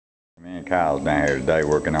Kyle's down here today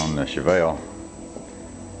working on the Chevelle.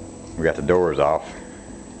 We got the doors off.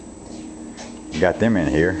 We got them in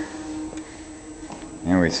here.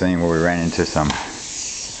 And we seen where we ran into some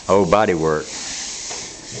old body work.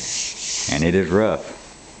 And it is rough.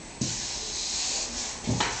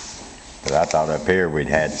 But I thought up here we'd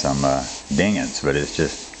had some dingants, but it's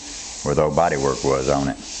just where the old body work was on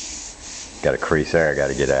it. Got a crease there I got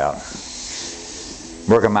to get out.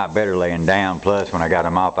 Working might better laying down, plus when I got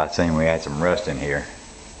them off I seen we had some rust in here.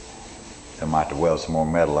 So I might have to weld some more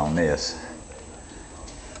metal on this.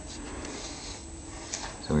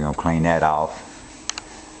 So we're going to clean that off.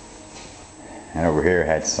 And over here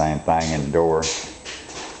had the same thing in the door.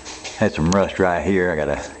 Had some rust right here I got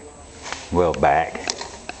to weld back.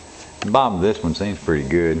 The bottom of this one seems pretty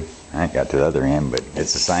good. I ain't got to the other end, but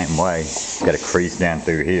it's the same way. Got a crease down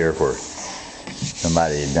through here where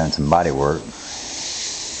somebody had done some body work.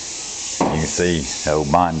 You can see the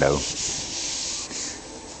old Bondo,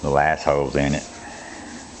 little assholes in it.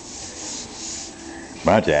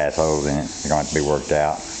 Bunch of assholes in it. They're going to have to be worked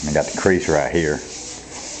out. And I got the crease right here.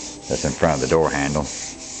 That's in front of the door handle.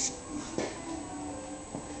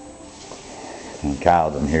 And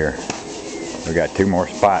Kyle's in here. We got 2 more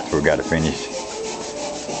spots we've got to finish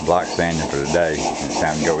block sanding for the day. It's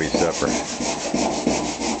time to go eat supper.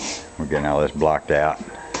 We're getting all this blocked out.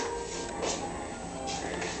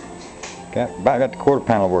 About got the quarter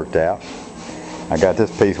panel worked out. I got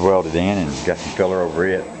this piece welded in and got some filler over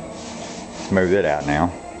it. Smooth it out now.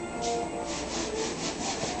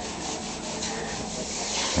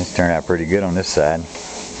 It's turned out pretty good on this side.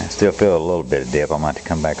 I still feel a little bit of dip. I might have to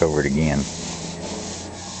come back over it again.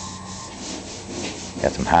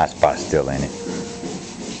 Got some high spots still in it.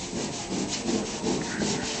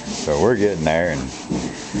 So we're getting there, and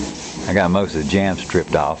I got most of the jams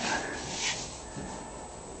stripped off.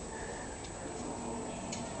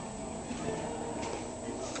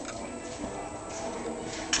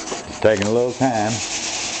 It's taking a little time.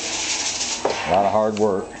 A lot of hard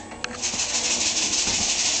work.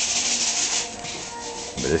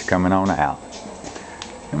 But it's coming on out.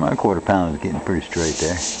 And my quarter pound is getting pretty straight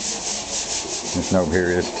there. This one over here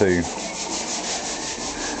is too.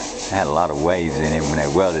 I had a lot of waves in it. When they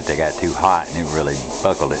welded it, they got too hot and it really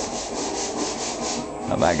buckled it.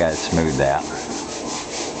 But I got it smoothed out.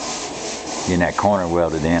 Getting that corner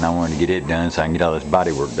welded in, I wanted to get it done so I can get all this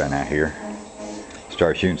body work done out here.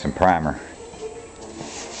 Start shooting some primer.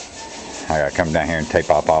 I gotta come down here and tape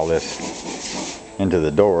off all this into the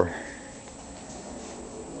door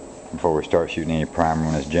before we start shooting any primer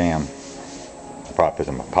on this jam. I'll probably put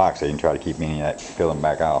some epoxy and try to keep any of that filling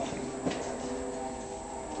back off.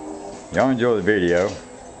 Y'all enjoy the video.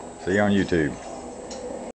 See you on YouTube.